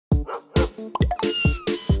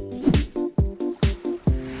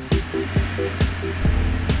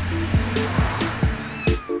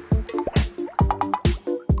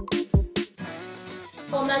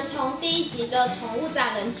的宠物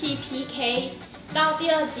展人气 PK， 到第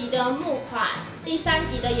2集的募款，第3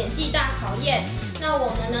集的演技大考验。那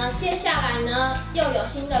我们呢，接下来呢又有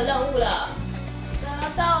新的任务了，格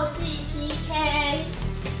斗技 PK。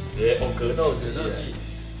格斗技，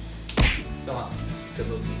干嘛？格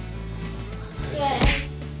斗技。对。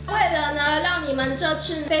 为了呢，让你们这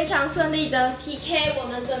次非常顺利的 PK， 我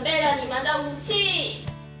们准备了你们的武器。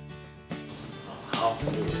好。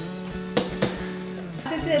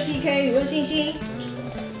这次的 PK 有没有信心？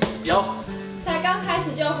有。才刚开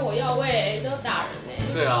始就火药味，就打人呢。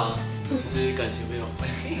对啊，其实感情没有。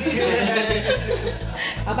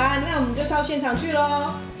好吧，那我们就到现场去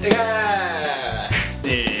喽。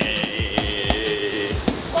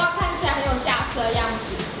哇，看起来很有架势的样子，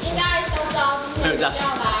应该都知道今天要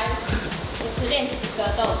来也是练习格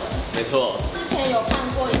斗的。没错。之前有看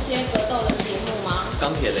过一些格斗的节目吗？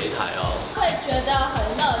钢铁擂台哦。会觉得很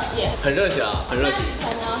热血。很热血啊，很热血。那雨腾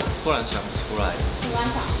呢？突然想不出来。突然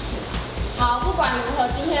想不出来。好，不管如何，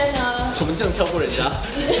今天呢？我们这样跳过人家。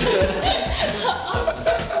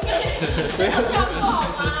没有跳过好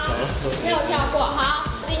吗？没有跳过，好。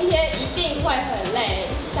 今天一定会很累，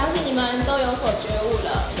相信你们都有所觉悟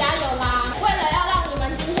了，加油啦！为了要让你们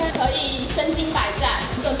今天可以身经百战，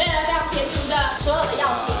准备了非常贴心的所有的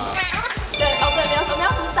药品。对，对，没有什么，要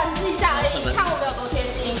只是展示一下而已，看我们有多贴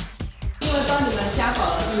心。因为帮你们加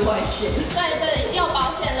保了意外险。对，已经有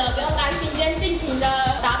保险了，不用担心，今天尽情的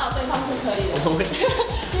打倒对方是可以的。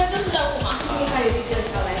因为这是任务嘛。今天还有一个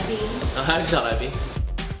小来宾。还有一个小来宾。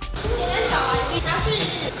今天的小来宾他是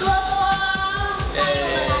多多。 欢迎我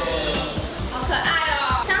们来宾，好可爱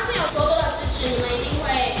哦！相信有多多的支持，你们一定会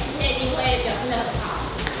表现得很好。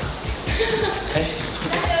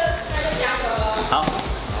那就加油了。好。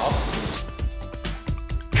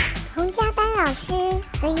洪家班老师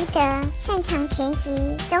何宜德擅长拳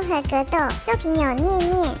击、综合格斗，作品有《念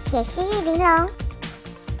念》《铁狮玉玲珑》。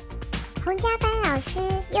洪家班老师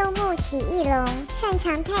柚木起义龙擅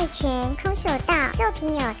长泰拳、空手道，作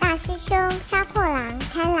品有《大师兄》《杀破狼》《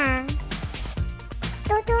贪狼》。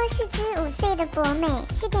 多多是只5岁的博美，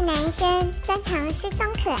是个男生，专长是装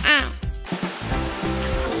可爱。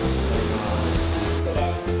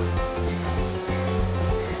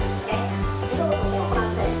比如说我左右方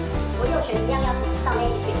对，我右拳一样要到那里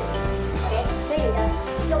去 ，OK， 所以你的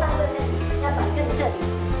右半部的身体要转更彻底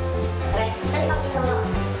 ，OK， 那你放轻松哦，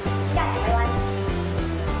膝盖抬弯，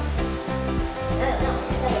要有那种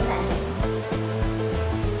延展性，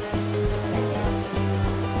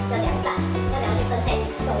要量展，要量去分配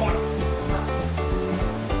重量。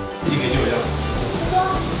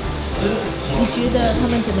 你觉得他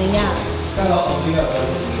们怎么样？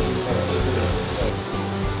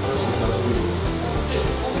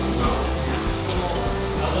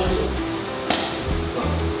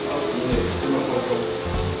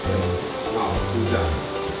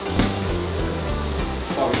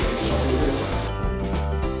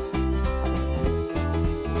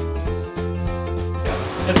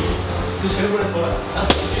之前不能投了，然后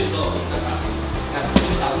去之后，看，去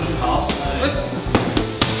打出去，好，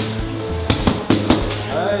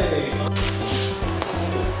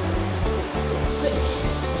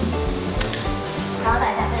好，大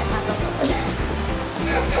家再看动作。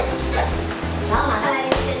然后马上来练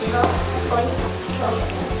习，比如说脱衣服、右拳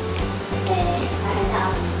的，来看一下啊。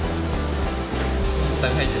单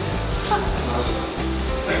开拳。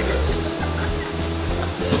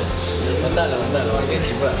完蛋了，我应该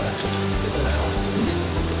起不来了。这次还好。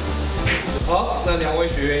好，那2位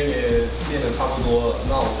学员也练得差不多了，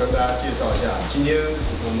那我跟大家介绍一下，今天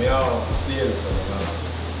我们要试验什么呢？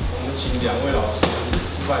我们请2位老师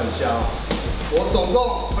示范一下哦。我总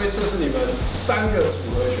共会测试你们3个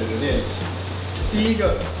组合拳的练习。第一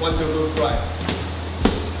个 1 2 2 right，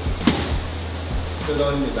 这都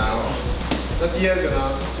很简单哦。那第2个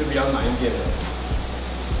呢，就比较难一点了。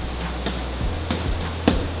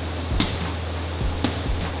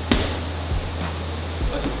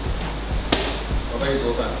我可以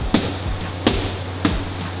左闪。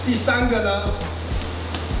第3个呢？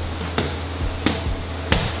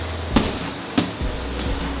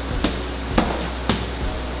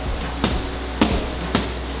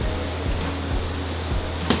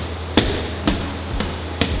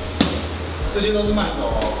 这些都是慢走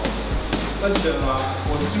哦，那记得吗？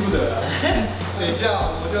我是记不得了。等一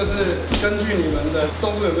下，我就是根据你们的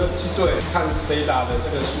动作有没有记对，看谁打的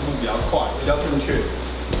这个速度比较快，比较正确。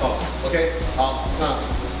哦 ，OK， 好，那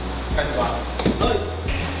开始吧。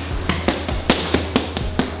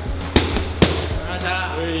拿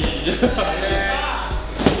下啦！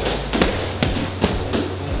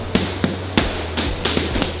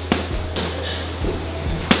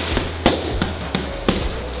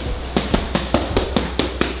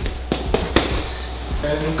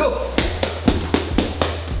 And go！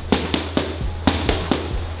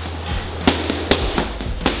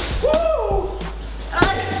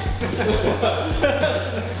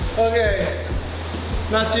 OK，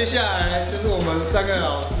 那接下来就是我们3个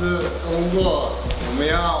老师的工作，我们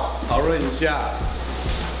要讨论一下。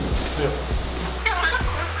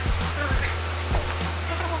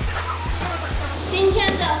今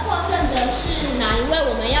天的获胜者是哪一位？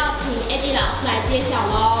我们要请 AD 老师来揭晓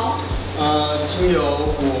喽。经由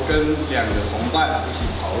我跟2个同伴一起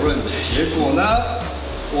讨论，结果呢，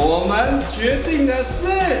我们决定的是。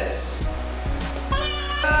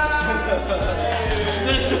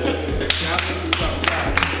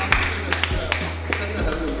真的很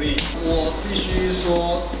努力，我必须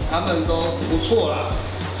说他们都不错啦，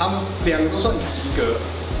他们2个都算及格。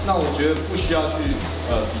那我觉得不需要去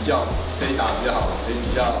比较谁打比较好，谁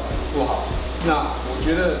比较不好。那我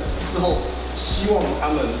觉得之后希望他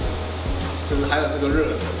们就是还有这个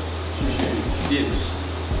热忱，继续练习，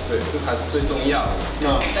对，这才是最重要的。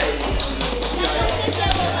那谢谢我们回来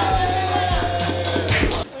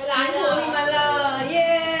辛苦你们了，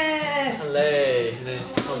耶！很累，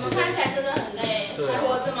我们看起来真的很累，还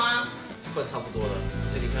活着吗？快差不多了，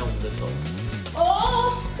所以你看我们的手。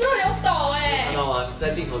哦，真的有抖哎！看到吗？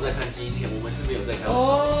在镜头在看今天，我们是没有在看。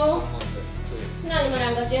哦，对。那你们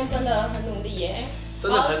2个今天真的很努力耶！真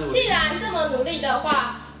的很努力。既然这么努力的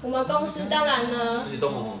话，我们公司当然呢，都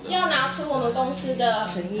红红的，要拿出我们公司的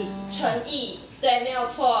诚意。对，没有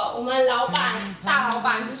错。我们大老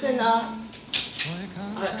板就是呢，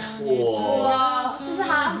哇，就是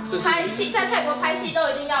他拍戏，在泰国拍戏都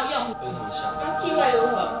一定要用。非常香。那气味如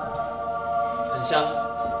何？很香，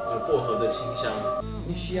有薄荷的清香。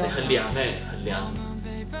你需要很凉哎，很凉。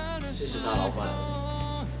谢谢大老板。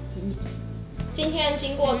今天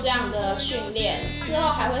经过这样的训练之后，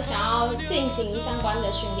还会想要进行相关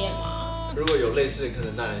的训练吗？如果有类似的课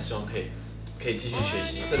程，当然希望可以继续学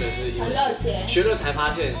习，真的是因为学了才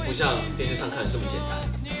发现，不像电视上看的这么简单。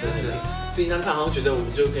真的，平常看好像觉得我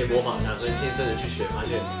们就可以模仿它，可是今天真的去学，发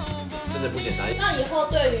现真的不简单。那以后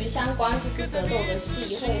对于相关就是格斗的戏，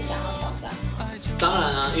会想要挑战吗？当然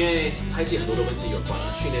啊，因为拍戏很多都跟自己有关啊，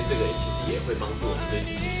训练这个其实也会帮助我们对自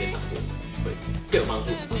己可以掌握，会更有帮助。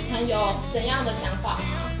你看有怎样的想法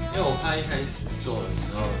吗？因为我怕一开始做的时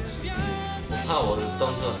候，就是我怕我的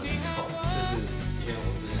动作很丑，就是因为我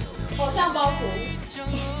之前都没有。偶像包袱。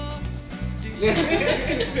要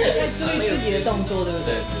注意自己的动作，对不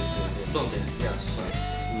对？对，重点是要帅。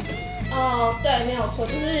哦，对，没有错，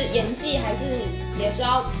就是演技还是也是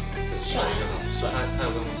要帅。帅，他有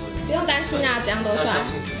跟我说。不用担心啊，怎样都帅。相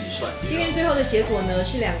信自己帅。今天最后的结果呢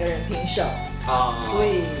是2个人平手，所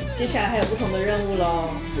以接下来还有不同的任务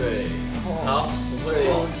喽。对，好，我会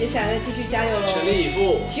接下来再继续加油喽，全力以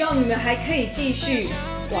赴。希望你们还可以继续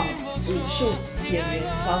往武术演员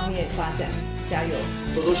方面发展，加油，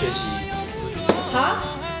多多学习。好，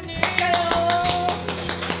加油！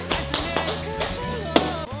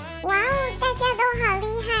哇哦，大家都好厉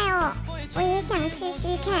害哦！我也想试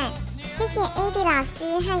试看。谢谢 AD 老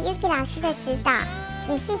师和 Yuki 老师的指导，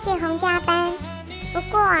也谢谢洪家班。不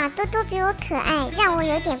过啊，多多比我可爱，让我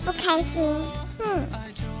有点不开心。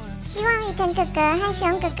希望宇腾哥哥和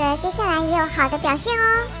熊哥哥接下来也有好的表现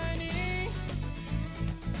哦。